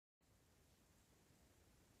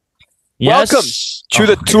Yes. Welcome to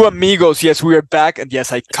the TuAmigos. Yes, we are back. And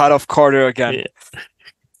yes, I cut off Carter again.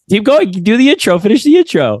 Keep going. Do the intro. Finish the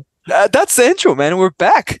intro. That's the intro, man. We're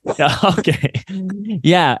back. Okay.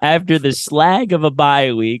 Yeah. After the slag of a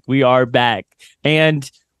bye week, we are back. And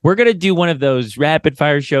we're going to do one of those rapid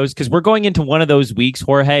fire shows because we're going into one of those weeks,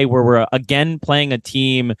 Jorge, where we're again playing a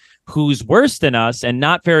team who's worse than us and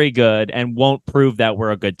not very good and won't prove that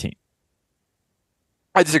we're a good team.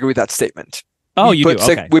 I disagree with that statement. Oh, you do?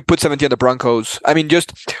 Okay. We put 70 on the Broncos. I mean,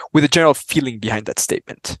 just with a general feeling behind that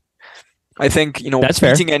statement. I think, That's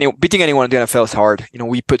beating anyone in the NFL is hard.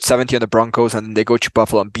 We put 70 on the Broncos and they go to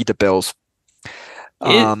Buffalo and beat the Bills.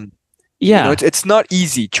 It's not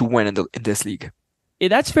easy to win in this league.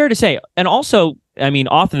 That's fair to say. And also, I mean,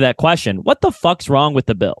 off of that question, what the fuck's wrong with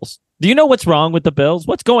the Bills? Do you know what's wrong with the Bills?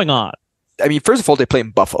 What's going on? I mean, first of all, they play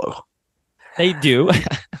in Buffalo. They do.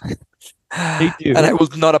 They do. And I will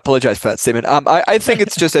not apologize for that statement. I think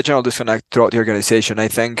it's just a general disconnect throughout the organization. I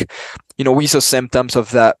think, we saw symptoms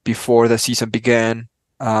of that before the season began.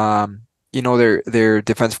 Their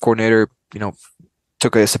defensive coordinator,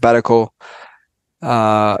 took a sabbatical.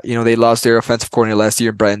 They lost their offensive coordinator last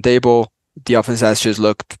year, Brian Dable. The offense has just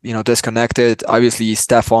looked, disconnected. Obviously,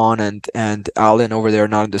 Stephon and Allen over there are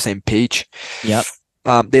not on the same page. Yep.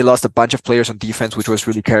 They lost a bunch of players on defense, which was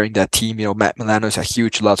really carrying that team. Matt Milano is a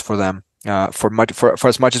huge loss for them. For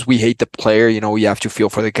as much as we hate the player, we have to feel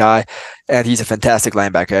for the guy, and he's a fantastic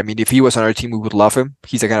linebacker. I mean, if he was on our team, we would love him.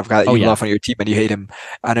 He's the kind of guy that you love on your team, and you hate him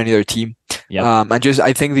on any other team. Yep.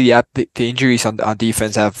 I think the injuries on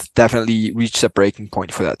defense have definitely reached a breaking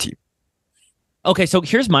point for that team. Okay, so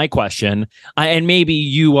here's my question, and maybe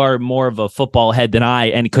you are more of a football head than I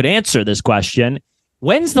and could answer this question.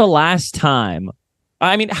 When's the last time?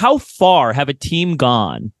 I mean, how far have a team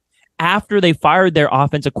gone after they fired their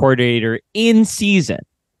offensive coordinator in season?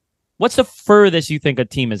 What's the furthest you think a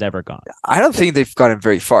team has ever gone? I don't think they've gotten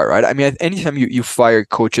very far, right? I mean, anytime you fire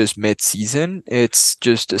coaches mid-season, it's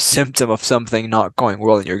just a symptom of something not going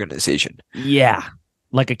well in your organization. Yeah,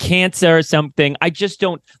 like a cancer or something. I just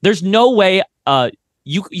don't. There's no way.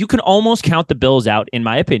 You can almost count the Bills out, in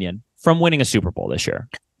my opinion, from winning a Super Bowl this year.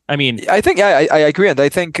 I mean, I think I agree, and I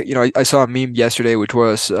think I saw a meme yesterday, which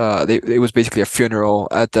was it was basically a funeral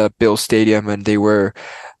at the Bills stadium, and they were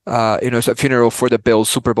it's a funeral for the Bills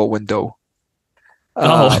Super Bowl window,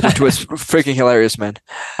 which was freaking hilarious, man.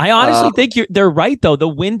 I honestly think they're right though. The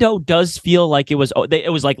window does feel like it was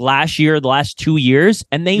like last year, the last 2 years,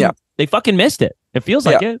 and they fucking missed it. It feels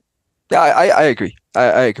like it. Yeah, I agree.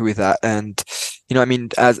 I agree with that. And, I mean,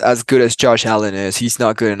 as good as Josh Allen is, he's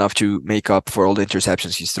not good enough to make up for all the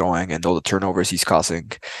interceptions he's throwing and all the turnovers he's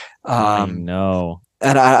causing. I know.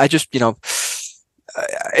 And I just,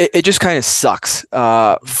 it just kind of sucks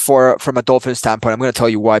from a Dolphins standpoint. I'm going to tell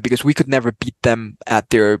you why, because we could never beat them at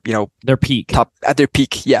their peak. At their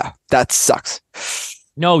peak. Yeah, that sucks.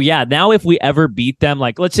 No, yeah. Now, if we ever beat them,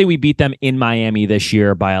 like let's say we beat them in Miami this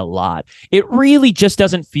year by a lot, it really just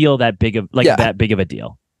doesn't feel that big of a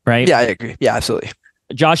deal, right? Yeah, I agree. Yeah, absolutely.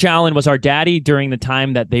 Josh Allen was our daddy during the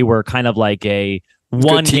time that they were kind of like a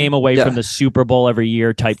one game away from the Super Bowl every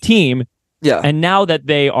year type team. Yeah. And now that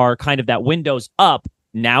they are kind of that window's up,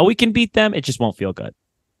 now we can beat them. It just won't feel good.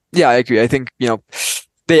 Yeah, I agree. I think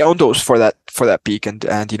they owned us for that peak, and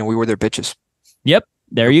we were their bitches. Yep.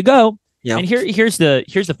 There you go. Yeah. And here's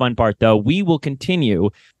the fun part, though. We will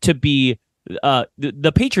continue to be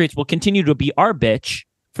the Patriots will continue to be our bitch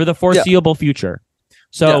for the foreseeable future.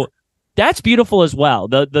 So that's beautiful as well.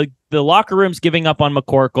 The locker room's giving up on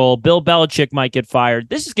McCorkle. Bill Belichick might get fired.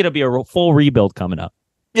 This is going to be a full rebuild coming up.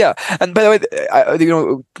 Yeah, and by the way,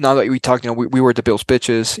 now that we talked, we were the Bills'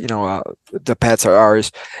 bitches. The Pats are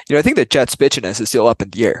ours. I think the Jets' bitchiness is still up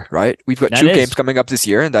in the air, right? We've got two games coming up this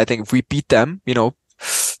year, and I think if we beat them,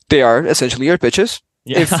 they are essentially our bitches.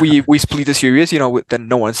 Yeah. If we split the series, then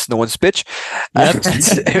no one's bitch. Yep.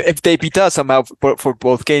 If they beat us somehow for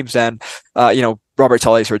both games, then Robert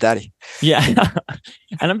Saleh is her daddy. Yeah,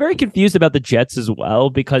 and I'm very confused about the Jets as well,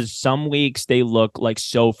 because some weeks they look like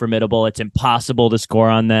so formidable, it's impossible to score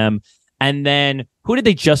on them. And then who did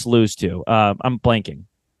they just lose to? I'm blanking.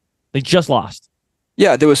 They just lost.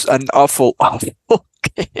 Yeah, there was an awful game.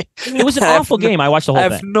 It was an awful game. I watched the whole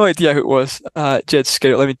thing. I have no idea who it was. Jets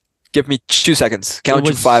schedule. Give me 2 seconds. Count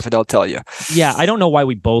to 5 and I'll tell you. Yeah, I don't know why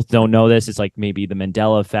we both don't know this. It's like maybe the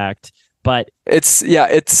Mandela effect, but it's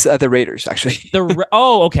the Raiders actually.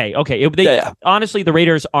 Okay. Honestly, the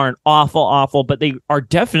Raiders aren't awful, but they are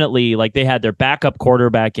definitely like they had their backup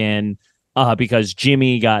quarterback in because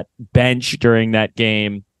Jimmy got benched during that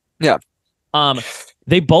game. Yeah.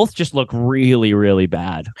 They both just look really, really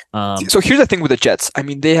bad. So here's the thing with the Jets. I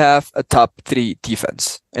mean, they have a top 3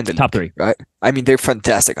 defense in the top league, 3, right? I mean, they're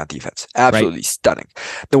fantastic on defense. Absolutely stunning.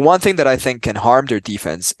 The one thing that I think can harm their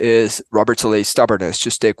defense is Robert Saleh's stubbornness to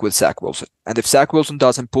stick with Zach Wilson. And if Zach Wilson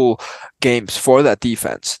doesn't pull games for that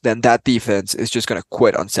defense, then that defense is just going to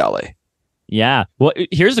quit on Saleh. Yeah. Well,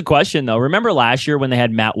 here's the question, though. Remember last year when they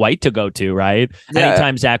had Matt White to go to, right? Yeah.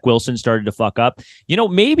 Anytime Zach Wilson started to fuck up,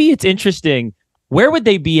 maybe it's interesting. Where would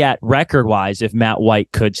they be at record-wise if Matt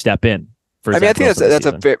White could step in? I think that's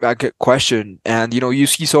a very good question. And, you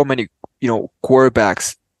see so many,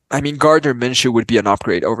 quarterbacks. I mean, Gardner Minshew would be an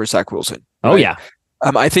upgrade over Zach Wilson. Right? Oh, yeah.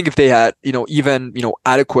 I think if they had, even,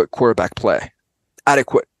 adequate quarterback play,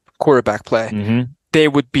 mm-hmm. they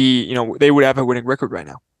would be, they would have a winning record right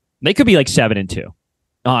now. They could be like 7-2,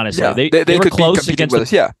 honestly. Yeah, they were could close against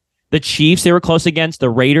the Chiefs. They were close against the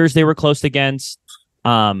Raiders. They were close against.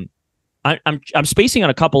 I'm spacing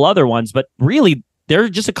on a couple other ones, but really they're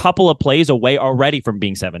just a couple of plays away already from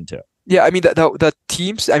being 7-2. Yeah, I mean the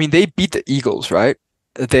teams. I mean they beat the Eagles, right?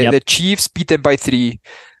 The Chiefs beat them by 3.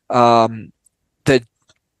 The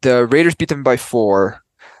Raiders beat them by 4.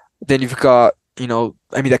 Then you've got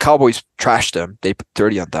the Cowboys trashed them. They put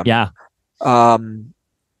 30 on them. Yeah.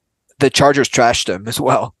 The Chargers trashed them as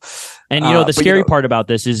well. And the scary part about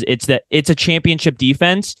this is it's a championship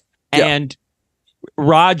defense, and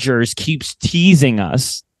Rodgers keeps teasing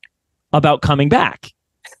us about coming back.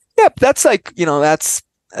 Yeah, that's like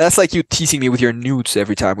that's like you teasing me with your nudes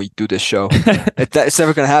every time we do this show. It's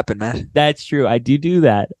never gonna happen, man. That's true. I do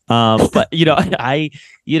that. But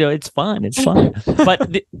it's fun. It's fun.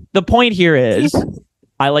 But the point here is,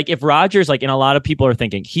 if Rodgers, and a lot of people are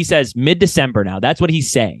thinking, he says mid-December now. That's what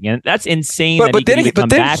he's saying, and that's insane. But didn't he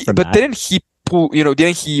pull?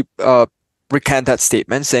 Didn't he recant that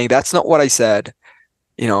statement, saying that's not what I said?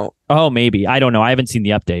 Oh, maybe. I don't know. I haven't seen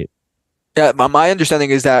the update. Yeah, my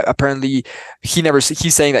understanding is that apparently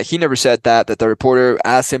he's saying that he never said that the reporter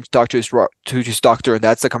asked him to talk to his doctor, and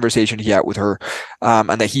that's the conversation he had with her,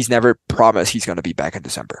 and that he's never promised he's going to be back in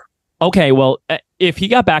December. Okay, well, if he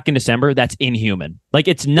got back in December, that's inhuman.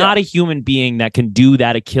 It's not a human being that can do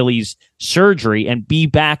that Achilles surgery and be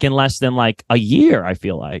back in less than a year, I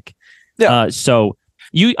feel like. Yeah. So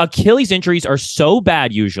Achilles injuries are so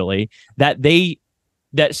bad usually that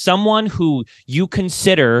someone who you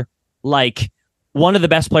consider one of the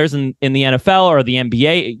best players in the NFL or the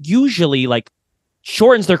NBA usually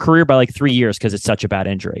shortens their career by 3 years because it's such a bad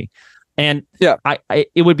injury. And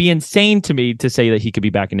it would be insane to me to say that he could be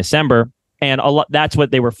back in December. And that's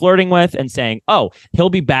what they were flirting with and saying, oh, he'll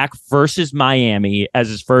be back versus Miami as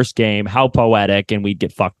his first game. How poetic. And we'd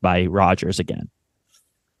get fucked by Rodgers again.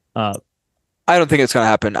 I don't think it's going to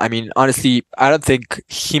happen. I mean, honestly, I don't think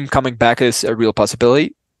him coming back is a real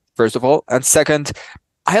possibility, first of all. And second,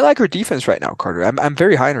 I like our defense right now, Carter. I'm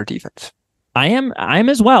very high on our defense. I'm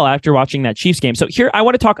as well after watching that Chiefs game. So here I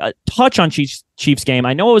want to touch on Chiefs game.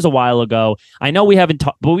 I know it was a while ago. I know we haven't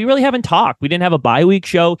but we really haven't talked. We didn't have a bye week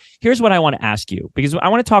show. Here's what I want to ask you, because I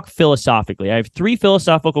want to talk philosophically. I have 3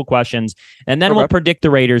 philosophical questions, and then we'll predict the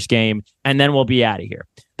Raiders game, and then we'll be out of here.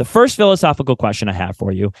 The first philosophical question I have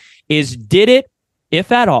for you is, did it,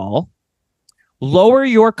 if at all, lower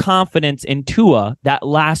your confidence in Tua that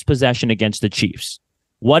last possession against the Chiefs?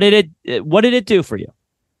 What did it do for you?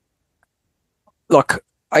 Look,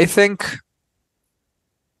 I think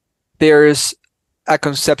there's a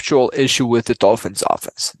conceptual issue with the Dolphins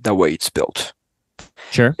offense, the way it's built.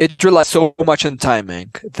 Sure. It relies so much on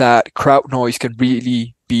timing that crowd noise can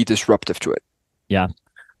really be disruptive to it. Yeah.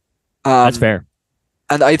 That's fair.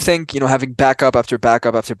 And I think, having backup after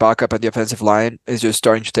backup after backup on the offensive line is just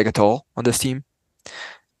starting to take a toll on this team.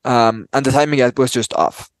 And the timing was just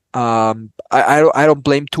off. I don't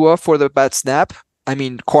blame Tua for the bad snap. I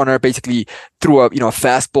mean, corner basically threw a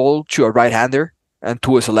fastball to a right-hander, and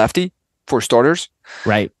Tua's a lefty for starters.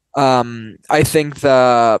 Right. I think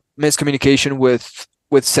the miscommunication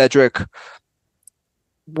with Cedric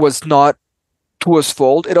was not Tua's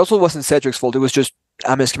fault. It also wasn't Cedric's fault. It was just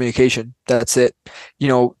a miscommunication. That's it.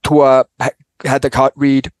 Tua had the hot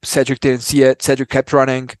read. Cedric didn't see it. Cedric kept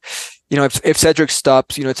running. If Cedric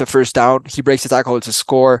stops, it's a first down. He breaks the tackle. It's a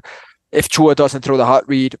score. If Tua doesn't throw the hot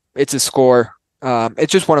read, it's a score.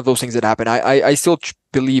 It's just one of those things that happen. I still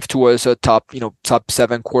believe Tua is a top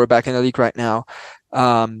 7 quarterback in the league right now.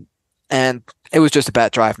 And it was just a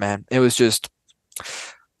bad drive, man. It was just,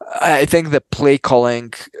 I think the play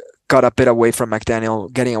calling got a bit away from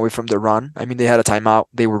McDaniel, getting away from the run. I mean, they had a timeout.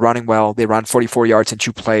 They were running well. They ran 44 yards in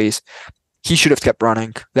 2 plays. He should have kept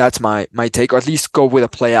running. That's my take, or at least go with a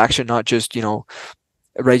play action, not just, a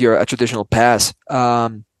traditional pass.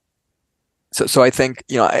 So I think,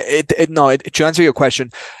 to answer your question,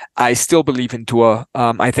 I still believe in Tua.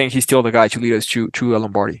 I think he's still the guy to lead us to a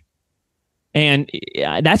Lombardi. And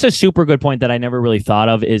that's a super good point that I never really thought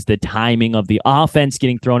of, is the timing of the offense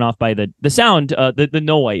getting thrown off by the sound, the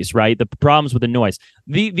noise, right? The problems with the noise.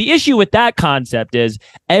 The issue with that concept is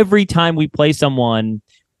every time we play someone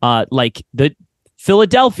like the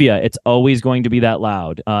Philadelphia, it's always going to be that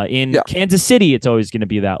loud. In Kansas City, it's always going to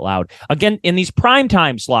be that loud. Again, in these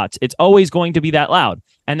primetime slots, it's always going to be that loud.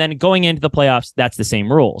 And then going into the playoffs, that's the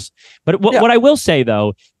same rules. But what I will say,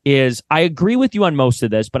 though, is I agree with you on most of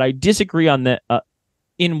this, but I disagree on the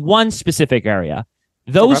in one specific area.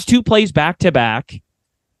 Those two plays back to back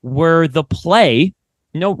were the play,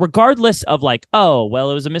 regardless of like, oh,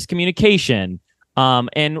 well, it was a miscommunication.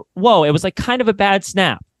 And whoa, it was like kind of a bad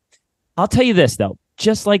snap. I'll tell you this, though,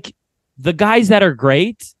 just like the guys that are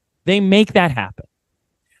great, they make that happen.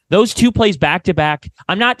 Those two plays back to back.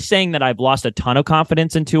 I'm not saying that I've lost a ton of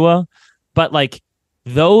confidence in Tua, but like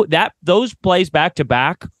those plays back to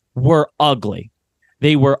back were ugly.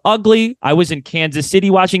 They were ugly. I was in Kansas City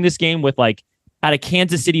watching this game at a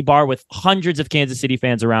Kansas City bar with hundreds of Kansas City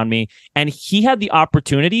fans around me, and he had the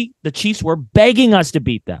opportunity. The Chiefs were begging us to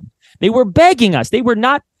beat them. They were begging us. They're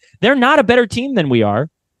not a better team than we are.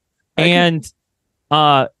 And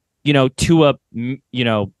Tua,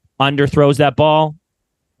 underthrows that ball.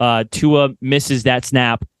 Tua misses that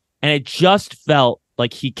snap, and it just felt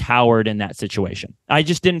like he cowered in that situation. I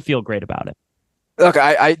just didn't feel great about it. Look,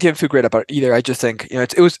 I didn't feel great about it either. I just think,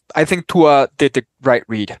 I think Tua did the right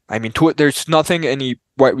read. I mean, Tua, there's nothing any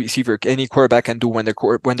quarterback can do when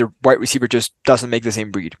the wide receiver just doesn't make the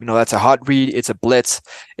same read. That's a hot read. It's a blitz.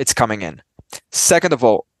 It's coming in. Second of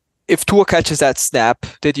all, if Tua catches that snap,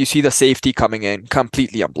 did you see the safety coming in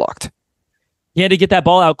completely unblocked? He had to get that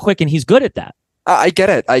ball out quick, and he's good at that. I get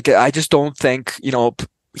it. I just don't think,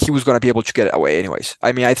 he was going to be able to get it away anyways.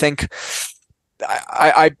 I mean, I think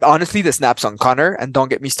I honestly, the snap's on Connor, and don't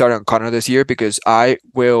get me started on Connor this year, because I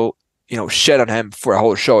will, shit on him for a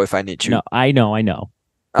whole show if I need to. No, I know.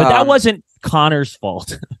 But that wasn't Connor's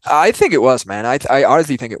fault. I think it was, man. I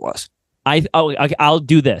honestly think it was. I'll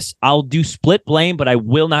do this. I'll do split blame, but I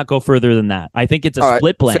will not go further than that. I think it's a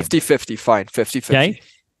split blame. 50-50, fine. 50-50. Okay?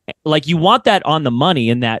 Like, you want that on the money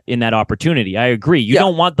in that opportunity. I agree. You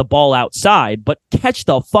don't want the ball outside, but catch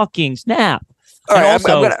the fucking snap. All right,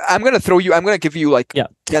 also, I'm gonna give you like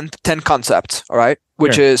 10 concepts, all right?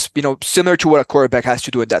 Which is, similar to what a quarterback has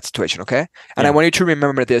to do in that situation, okay? And I want you to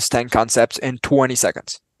remember this 10 concepts in 20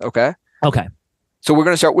 seconds, okay? Okay. So we're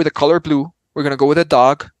gonna start with the color blue. We're gonna go with a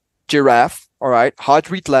dog, giraffe, all right? Hot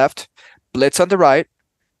read left, blitz on the right.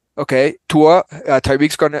 Okay, Tua,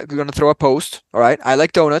 Tyreek's gonna throw a post. All right, I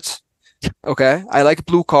like donuts. Okay, I like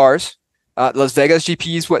blue cars. Las Vegas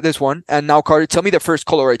GPs with this one. And now, Carter, tell me the first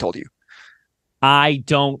color I told you. I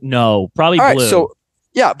don't know. Probably all blue. Right, so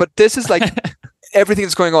but this is like everything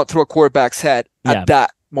that's going on through a quarterback's head at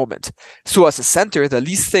that moment. So as a center, the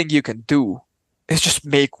least thing you can do is just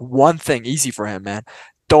make one thing easy for him, man.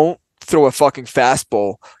 Don't throw a fucking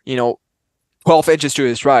fastball, 12 inches to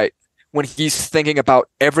his right, when he's thinking about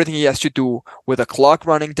everything he has to do with a clock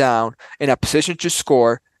running down in a position to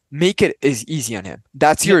score. Make it as easy on him.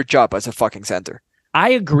 That's your job as a fucking center. I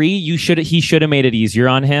agree. He should have made it easier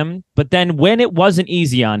on him. But then when it wasn't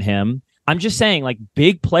easy on him, I'm just saying, like,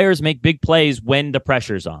 big players make big plays when the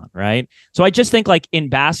pressure's on, right? So I just think, like, in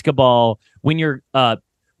basketball, when you're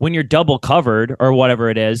double covered or whatever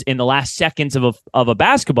it is in the last seconds of a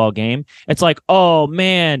basketball game, it's like, oh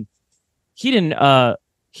man, he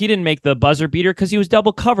didn't make the buzzer beater because he was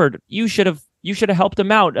double covered. You should have helped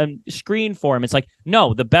him out and screened for him. It's like,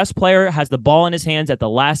 no, the best player has the ball in his hands at the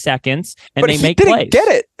last seconds, and they make plays. Get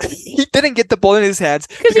it. He didn't get the ball in his hands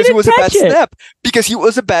because he was a bad snap. Because he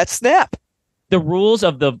was a bad snap. The rules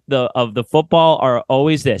of the football are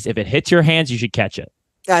always this: if it hits your hands, you should catch it.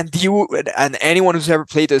 And anyone who's ever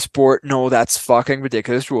played this sport know that's fucking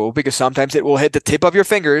ridiculous rule, because sometimes it will hit the tip of your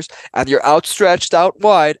fingers and you're outstretched out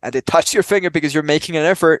wide and it touches your finger because you're making an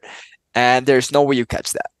effort, and there's no way you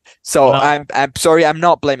catch that. So I'm sorry, I'm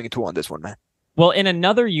not blaming Tua on this one, man. Well, in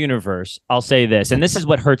another universe, I'll say this, and this is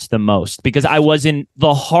what hurts the most, because I was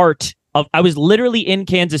literally in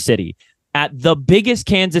Kansas City at the biggest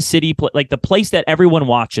Kansas City, like the place that everyone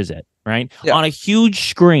watches it, right? Yeah. On a huge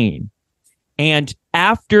screen. And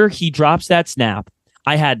after he drops that snap,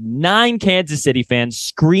 I had 9 Kansas City fans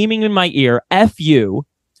screaming in my ear, F you,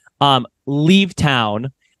 leave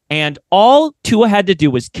town. And all Tua had to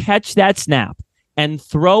do was catch that snap and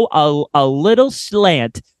throw a little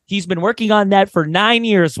slant. He's been working on that for 9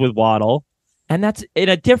 years with Waddle. And that's in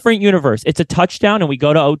a different universe. It's a touchdown and we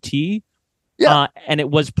go to OT. Yeah. And it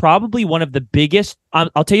was probably one of the biggest,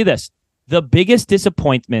 I'll tell you this, the biggest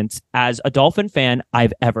disappointments as a Dolphin fan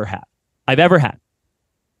I've ever had.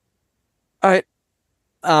 All right.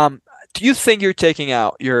 Do you think you're taking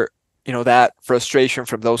out that frustration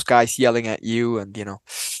from those guys yelling at you and,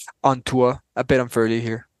 on Tua a bit unfairly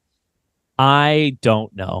here? I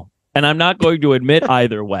don't know. And I'm not going to admit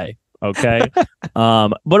either way. Okay.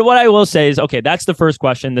 But what I will say is, okay, that's the first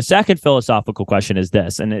question. The second philosophical question is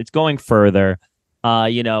this, and it's going further.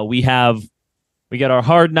 We got our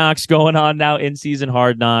Hard Knocks going on now, in-season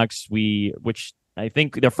Hard Knocks, which I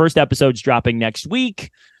think the first episode's dropping next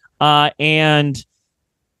week. And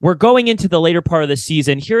we're going into the later part of the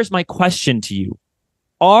season. Here's my question to you.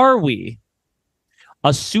 Are we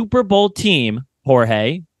a Super Bowl team,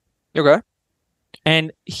 Jorge? Okay.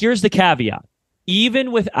 And here's the caveat.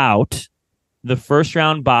 Even without the first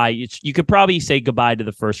round bye, you could probably say goodbye to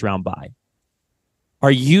the first round bye.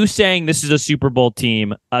 Are you saying this is a Super Bowl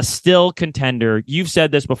team, a still contender? You've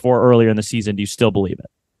said this before earlier in the season. Do you still believe it?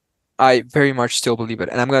 I very much still believe it,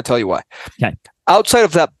 and I'm going to tell you why. Okay. Outside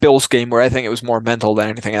of that Bills game, where I think it was more mental than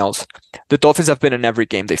anything else, the Dolphins have been in every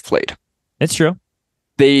game they've played. It's true.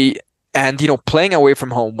 Playing away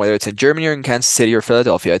from home, whether it's in Germany or in Kansas City or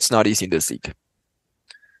Philadelphia, it's not easy in this league.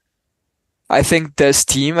 I think this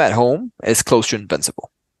team at home is close to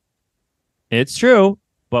invincible. It's true,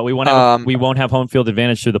 but we won't have home field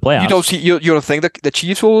advantage through the playoffs. You don't think the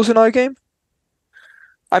Chiefs will lose another game?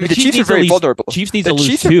 I mean, the Chiefs are very vulnerable. Chiefs need to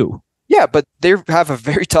lose too. Yeah, but they have a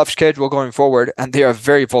very tough schedule going forward, and they are a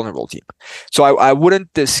very vulnerable team. So I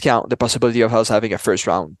wouldn't discount the possibility of us having a first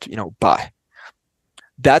round, bye.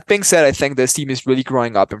 That being said, I think this team is really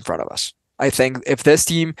growing up in front of us. I think if this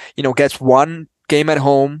team, gets one game at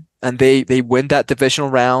home and they win that divisional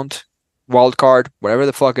round, wild card, whatever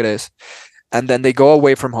the fuck it is, and then they go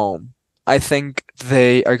away from home, I think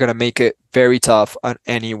they are going to make it very tough on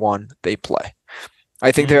anyone they play.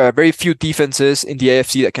 I think there are very few defenses in the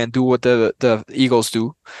AFC that can do what the Eagles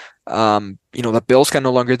do. The Bills can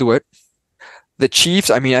no longer do it. The Chiefs,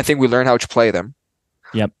 I think we learned how to play them.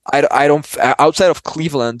 Yep. I don't, outside of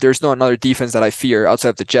Cleveland, there's no another defense that I fear outside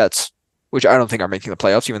of the Jets, which I don't think are making the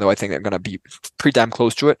playoffs, even though I think they're going to be pretty damn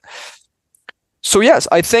close to it. So yes,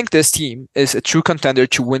 I think this team is a true contender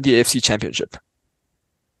to win the AFC Championship.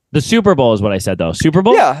 The Super Bowl is what I said, though. Super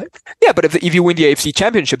Bowl? Yeah, but if you win the AFC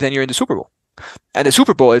Championship, then you're in the Super Bowl. And the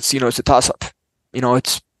Super Bowl, it's a toss-up.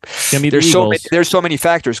 It's gonna be there's so many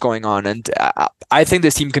factors going on, and I think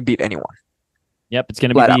this team can beat anyone. Yep, it's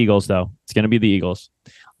gonna be the Eagles, though. It's gonna be the Eagles.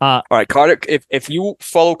 All right, Carter. If you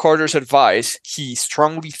follow Carter's advice, he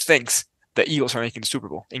strongly thinks the Eagles are making the Super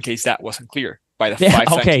Bowl. In case that wasn't clear by the 5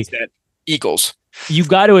 times he said Eagles. You've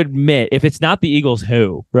got to admit, if it's not the Eagles,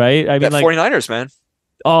 who? Right? I mean, 49ers, man.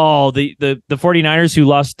 Oh, the 49ers who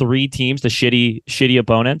lost 3 teams to shitty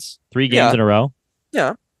opponents, 3 games in a row.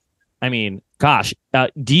 Yeah. I mean, gosh,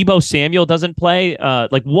 Deebo Samuel doesn't play.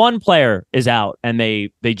 One player is out, and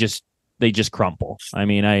they just crumple. I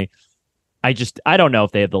mean, I don't know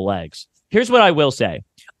if they have the legs. Here's what I will say.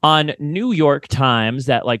 On New York Times,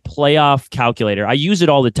 that playoff calculator, I use it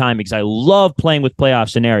all the time because I love playing with playoff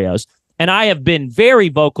scenarios. And I have been very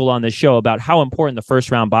vocal on this show about how important the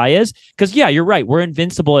first round bye is. Because, yeah, you're right. We're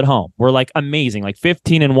invincible at home. We're amazing,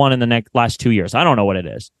 15-1 in the last 2 years. I don't know what it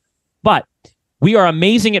is. But we are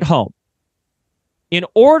amazing at home. In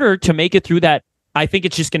order to make it through that, I think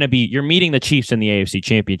it's just going to be you're meeting the Chiefs in the AFC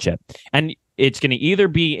Championship. And it's going to either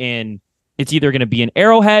be in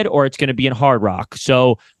Arrowhead or it's going to be in Hard Rock.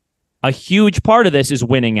 So a huge part of this is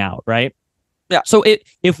winning out, right? Yeah. So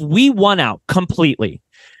if we won out completely,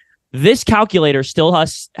 this calculator still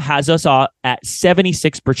has us at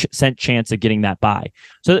 76% chance of getting that bye.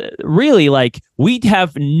 So really, we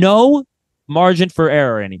have no margin for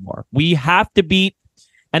error anymore. We have to beat,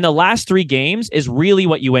 and the last 3 games is really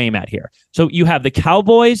what you aim at here. So you have the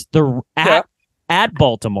Cowboys, at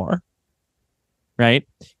Baltimore, right?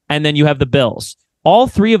 And then you have the Bills. All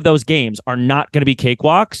 3 of those games are not going to be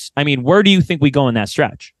cakewalks. I mean, where do you think we go in that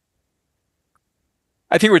stretch?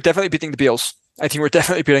 I think we're definitely beating the Bills. I think we're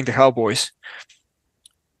definitely beating the Cowboys.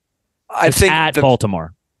 I think at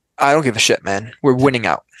Baltimore. I don't give a shit, man. We're winning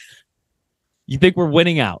out. You think we're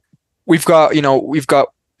winning out? We've got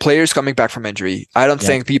players coming back from injury. I don't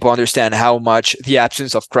think people understand how much the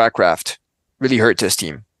absence of Crackraft really hurt this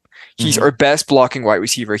team. He's our best blocking wide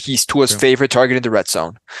receiver. He's Tua's favorite target in the red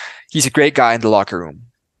zone. He's a great guy in the locker room.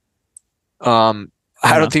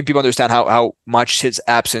 I don't think people understand how much his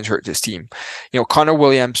absence hurt this team. Connor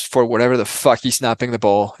Williams, for whatever the fuck he's snapping the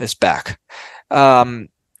ball, is back. Robert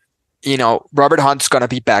Hunt's going to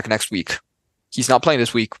be back next week. He's not playing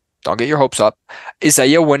this week. Don't get your hopes up.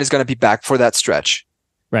 Isaiah Wynn is going to be back for that stretch.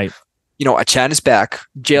 Right. Achan is back.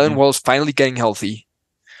 Jalen Wall's finally getting healthy.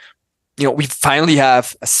 We finally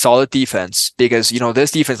have a solid defense because,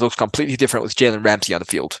 this defense looks completely different with Jalen Ramsey on the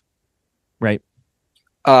field. Right.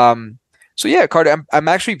 So yeah, Carter, I'm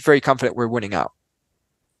actually very confident we're winning out.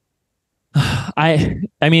 I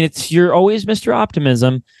mean, you're always Mr.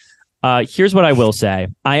 Optimism. Here's what I will say.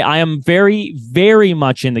 I am very, very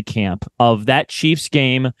much in the camp of that Chiefs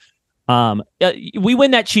game. We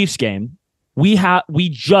win that Chiefs game. We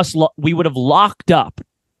would have locked up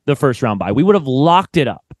the first round bye. We would have locked it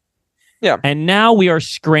up. Yeah. And now we are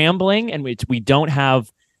scrambling, and we don't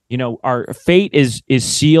have, our fate is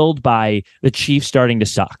sealed by the Chiefs starting to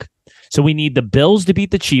suck. So we need the Bills to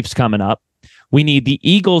beat the Chiefs coming up. We need the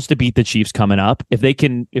Eagles to beat the Chiefs coming up.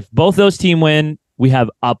 If both those teams win, we have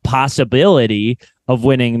a possibility of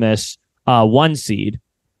winning this 1 seed.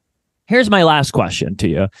 Here's my last question to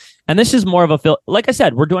you. And this is more of like I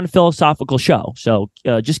said, we're doing a philosophical show. So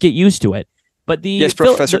just get used to it. But yes,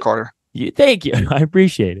 Professor Carter. Thank you. I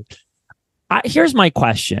appreciate it. Here's my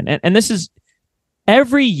question. And this is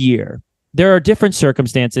every year, there are different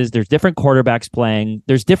circumstances. There's different quarterbacks playing.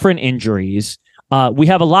 There's different injuries. We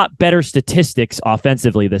have a lot better statistics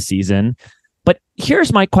offensively this season. But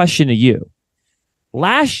here's my question to you.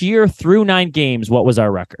 Last year, through 9 games, what was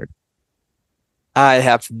our record? I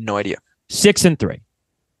have no idea. 6-3.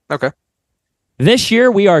 Okay. This year,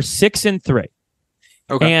 we are 6-3.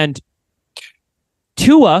 Okay. And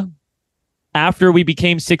Tua, after we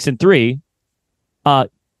became 6-3,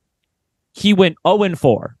 he went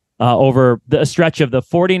 0-4 over a stretch of the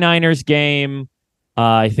 49ers game.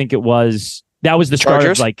 I think that was the start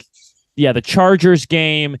of the Chargers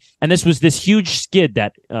game. And this was this huge skid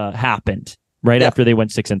that happened after they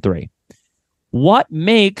went 6-3. What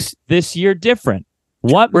makes this year different?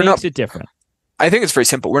 What makes it different? I think it's very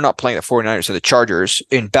simple. We're not playing the 49ers or the Chargers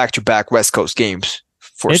in back-to-back West Coast games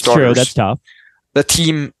for it's starters. True. That's tough. The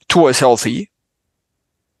team, Tua is healthy.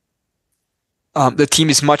 The team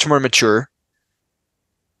is much more mature.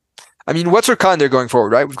 I mean, what's our calendar going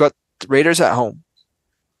forward, right? We've got the Raiders at home.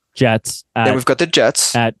 Jets. Then we've got the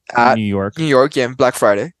Jets at New York. New York, yeah, Black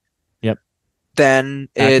Friday. Yep. Then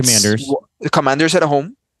it's Commanders. The Commanders at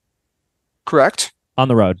home. Correct? On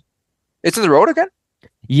the road. It's on the road again?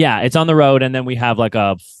 Yeah, it's on the road, and then we have like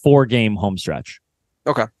a 4-game home stretch.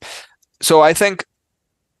 Okay. So I think,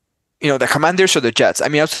 the Commanders or the Jets. I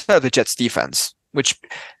mean, outside of the Jets defense, which,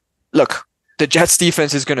 look, the Jets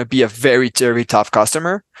defense is going to be a very, very tough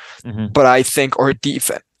customer. Mm-hmm. But I think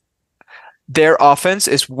their offense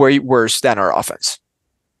is way worse than our offense.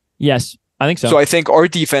 Yes, I think so. So I think our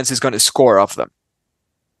defense is going to score off them.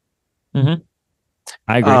 Mm-hmm.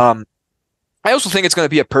 I agree. I also think it's going to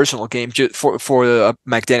be a personal game for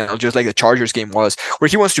McDaniel, just like the Chargers game was, where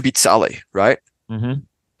he wants to beat Saleh, right? Mm-hmm.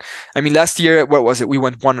 I mean, last year, what was it? We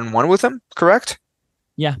went 1-1 with him, correct?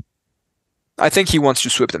 Yeah. I think he wants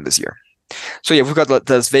to sweep them this year. So yeah, we've got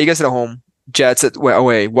Las Vegas at home, Jets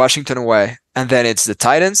away, Washington away, and then it's the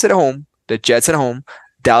Titans at home, the Jets at home,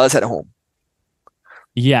 Dallas at home.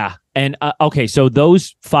 Yeah. And okay, so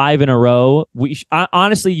those 5 in a row,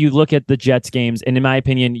 honestly, you look at the Jets games, and in my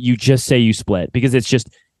opinion, you just say you split because it's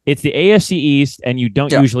the AFC East, and you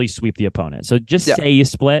don't usually sweep the opponent. So just say you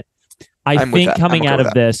split. I think coming out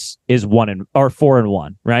of this is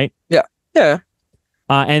 4-1, right? Yeah, yeah.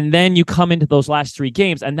 And then you come into those last 3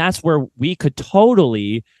 games, and that's where we could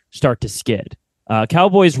totally start to skid.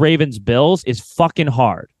 Cowboys, Ravens, Bills is fucking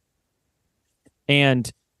hard, and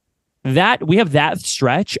that we have that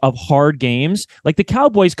stretch of hard games. Like the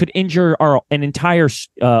Cowboys could injure an entire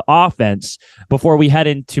offense before we head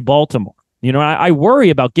into Baltimore. I worry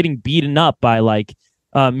about getting beaten up by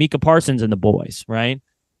Micah Parsons and the boys, right?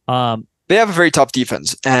 They have a very tough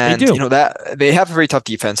defense, and they do. That they have a very tough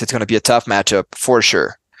defense. It's going to be a tough matchup for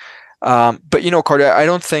sure. But Carter, I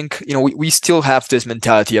don't think we still have this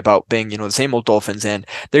mentality about being the same old Dolphins, and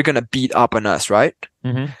they're going to beat up on us, right?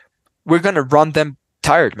 Mm-hmm. We're going to run them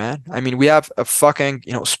tired, man. I mean, we have a fucking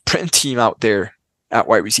sprint team out there at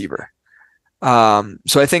wide receiver.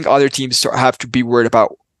 So I think other teams have to be worried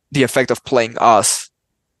about the effect of playing us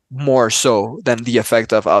more so than the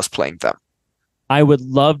effect of us playing them. I would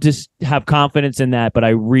love to have confidence in that, but I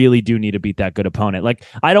really do need to beat that good opponent.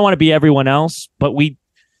 I don't want to be everyone else, but we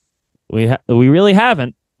really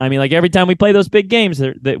haven't. I mean, every time we play those big games,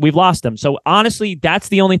 that we've lost them. So honestly, that's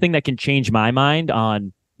the only thing that can change my mind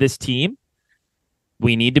on this team.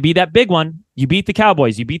 We need to be that big one. You beat the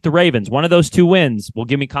Cowboys. You beat the Ravens. One of those 2 wins will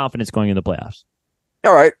give me confidence going into the playoffs.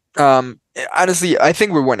 All right. Honestly, I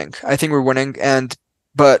think we're winning.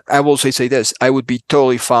 But I will say this. I would be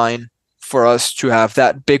totally fine for us to have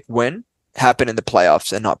that big win happen in the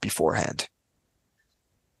playoffs and not beforehand.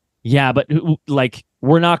 Yeah, but like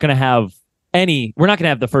we're not going to have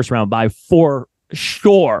the first round bye for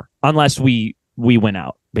sure unless we win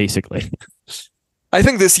out, basically. I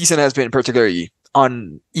think this season has been particularly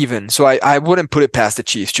uneven, so I wouldn't put it past the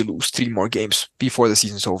Chiefs to lose 3 more games before the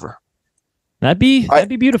season's over. That'd be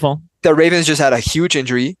beautiful. The Ravens just had a huge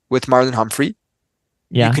injury with Marlon Humphrey.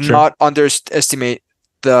 Yeah, you cannot underestimate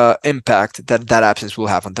the impact that absence will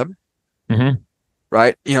have on them. Mm-hmm.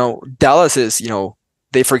 Right? Dallas is,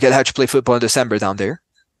 they forget how to play football in December down there.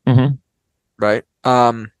 Mm-hmm. Right?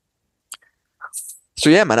 So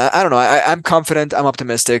yeah, man, I don't know. I'm confident. I'm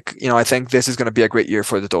optimistic. I think this is going to be a great year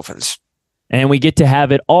for the Dolphins. And we get to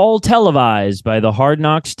have it all televised by the Hard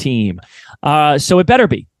Knocks team. So it better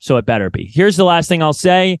be. Here's the last thing I'll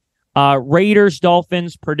say. Raiders,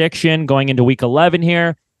 Dolphins prediction going into week 11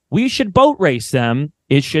 here. We should boat race them.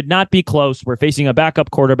 It should not be close. We're facing a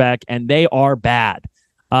backup quarterback, and they are bad.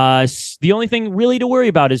 The only thing really to worry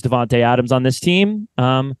about is Devontae Adams on this team.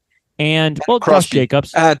 And Josh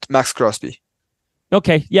Jacobs. And Max Crosby.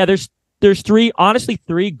 Okay. Yeah, there's three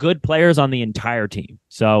good players on the entire team.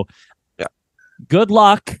 So yeah, good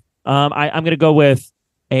luck. I'm going to go with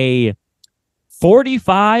a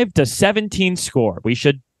 45-17 score. We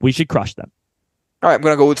should crush them. All right, I'm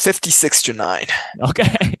going to go with 56-9.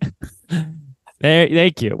 Okay.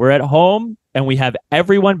 Thank you. We're at home and we have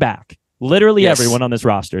everyone back. Literally everyone on this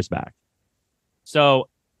roster is back. So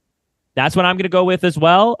that's what I'm going to go with as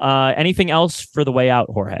well. Anything else for the way out,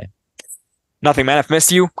 Jorge? Nothing, man. I've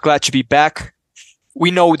missed you. Glad to be back.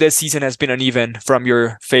 We know this season has been uneven from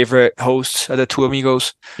your favorite hosts at the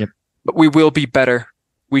TuAmigos. Yep. But we will be better.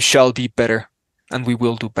 We shall be better. And we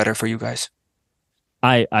will do better for you guys.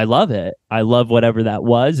 I love it. I love whatever that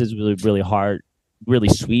was. It's really, really hard, really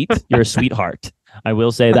sweet. You're a sweetheart. I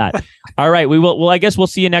will say that. All right. I guess we'll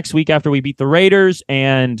see you next week after we beat the Raiders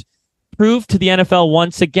and prove to the NFL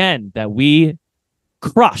once again that we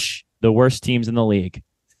crush the worst teams in the league.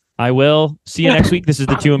 I will see you next week. This is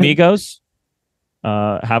the TuAmigos.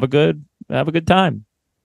 Have a good time.